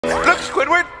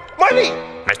Squidward, money!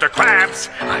 Mr. Krabs,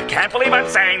 I can't believe I'm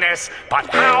saying this, but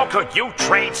how could you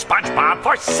trade SpongeBob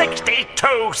for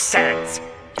 62 cents?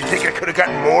 You think I could have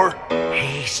gotten more?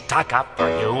 He stuck up for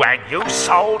you and you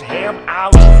sold him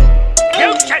out.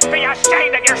 You should be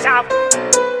ashamed of yourself.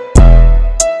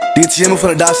 DTM from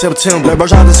the dot September. Like bro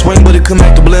tried to swing, but he couldn't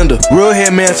make the blender. Real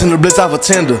head man send the blitz off a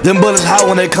tender. Them bullets hot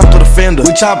when they come to the fender.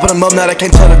 We chopping them up, now they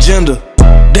can't tell the gender.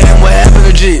 Damn, what happened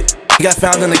to Jit? He got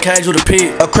found in the cage with a pig.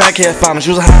 A crackhead found her,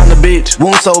 she was high on the beach.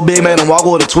 Wound so big, made him walk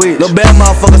with a twitch. Little bad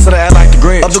motherfucker, so they act like the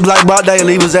Grinch. Up the Glock broad day,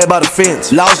 leave his ass by the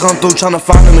fence. Laws come through, tryna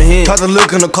find him a hint. Tried to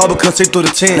look in the car, but couldn't see through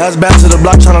the tent. Now it's back to the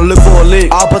block, tryna look for a lick.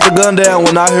 I'll put the gun down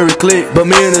when I hear it click. But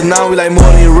me and this nine, we like more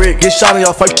than your Rick. Get shot in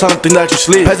your face, tryna think that you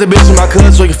slick. Pass the bitch to my cousin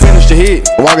so he can finish the hit.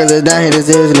 Walkers is down, hit his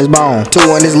ears and his bone. Two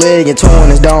on his leg and two on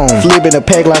his dome. Flipping the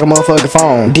pack like a motherfucking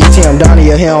phone. DTM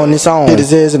Donnie, your hair on his own. Hit his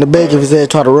ears in the back if his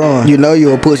head try to run. You know you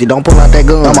a pussy, don't pull out that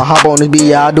gun. I'ma hop on this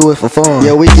beat, yeah, I do it for fun.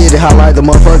 Yeah, we get it hot like the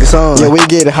motherfucking sun. Yeah, we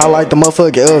get it hot like the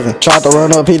motherfucking oven. Tried to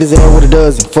run up, hit his head with a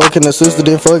dozen. Fucking the sister,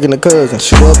 then fucking the cousin.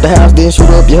 Shoot up the house, then shoot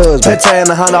up your husband. That tie in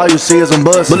the Honda, all you see is them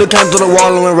busts. But look came through the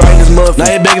wall and went right in his muffin.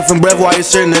 Now he begging for breath while you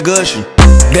sitting there gushing.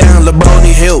 Damn, LeBron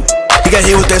need help. He got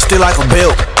hit with that stick like a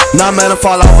belt. Now man, I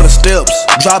fall off of the steps.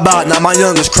 Drop out, now my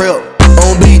youngest crip.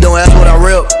 On beat, don't ask what I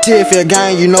rep. TFL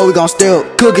gang, you know we gon' step.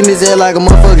 Cooking his head like a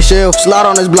motherfucking chef. Slide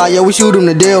on his block, yeah, we shoot him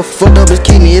to death. Fucked up his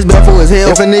kidney, it's bad for his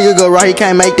health. If a nigga go right, he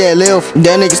can't make that left.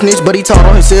 That nigga snitch, but he taught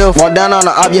on himself. Walk down on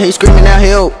the op, yeah, he screaming out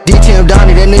help. DTM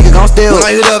Donnie, that nigga gon' steal. When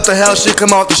I hit up the house, shit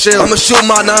come off the shelf. I'ma shoot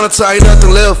my 9 until ain't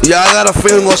nothing left. Yeah, I got a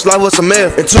feeling gon' slide with some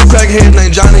meth. And 2 crackheads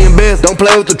named Johnny and Beth. Don't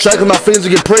play with the track, cause my fingers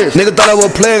will get pressed. Nigga thought I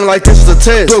was playing like this is a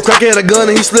test. Threw a crackhead a gun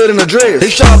and he slid in the dress.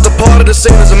 He shot up the party, the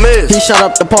scene is a mess. He shot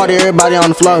up the party, everybody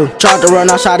on the floor. Tried to run,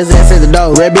 I shot his ass at the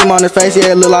door. Red beam on his face,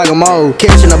 yeah, it look like a mole.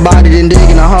 Catching a body, then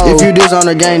digging a hole. If you diss on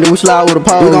the game, then we slide with a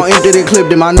pole. We gon' empty the clip,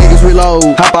 then my niggas reload.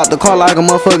 Hop out the car like a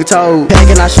motherfucking toad.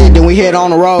 Packing our shit, then we head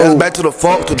on the road. That's back to the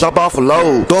funk to drop off a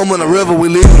load. Throw them in the river, we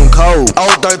leaving them cold. I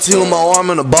was 13 with my arm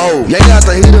in a bowl. Yeah, got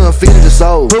the heater and feed it the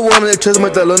soul. Put one in their chest,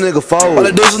 make that little nigga fold. All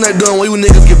they do is they done when you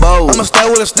niggas get bold. I'ma stay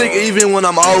with a stick even when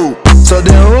I'm old. So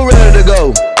then who ready to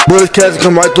go? Bullets cats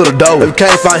come right through the door. If we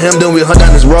can't find him, then we hunt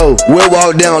down this road. We'll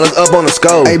walk down, let's up on the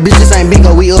scope. Hey, bitches ain't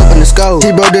bingo, we up in the scope.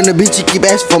 He broke in the beach, he keep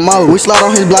asking for more. We slide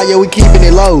on his block, yeah, we keeping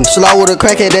it low. Slide with a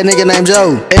crackhead, that nigga named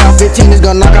Joe. AR-15 is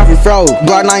gonna knock off your fro.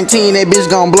 Glock 19, that bitch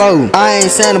gon' blow. I ain't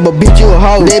Santa, but bitch, you a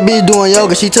hoe. That bitch doing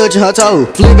yoga, she touching her toe.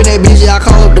 Flipping that bitch, yeah, I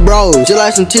call up the bros. Just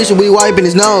like some tissue, we wiping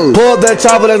his nose. Pull up that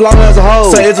chopper that's long as a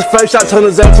hose. Say it's a fake shot, turn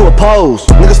his ass to a pose.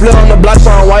 Nigga slid on the block,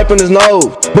 so I'm wiping his nose.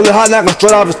 Bullet hot, knocking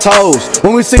straight off his toes.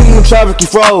 When we see him in traffic, he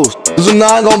froze. This is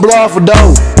 9 gon' blow off a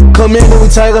dough. Come in when we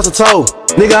take us a toe.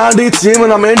 Nigga, I'm DTM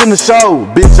and I'm ending the show.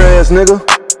 Bitch ass nigga.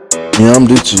 Yeah, I'm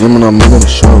DTM and I'm ending the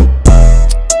show.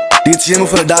 DTM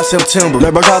for the dot September.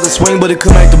 Like bro tried to swing, but he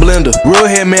couldn't make the blender. Real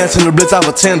head man send the blitz off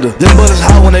a tender. Them bullets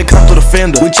hot when they come through the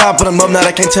fender. We chopping them up, now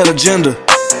they can't tell the gender.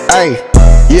 Hey,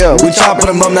 yeah, we chopping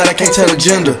them up, now they can't tell the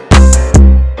gender.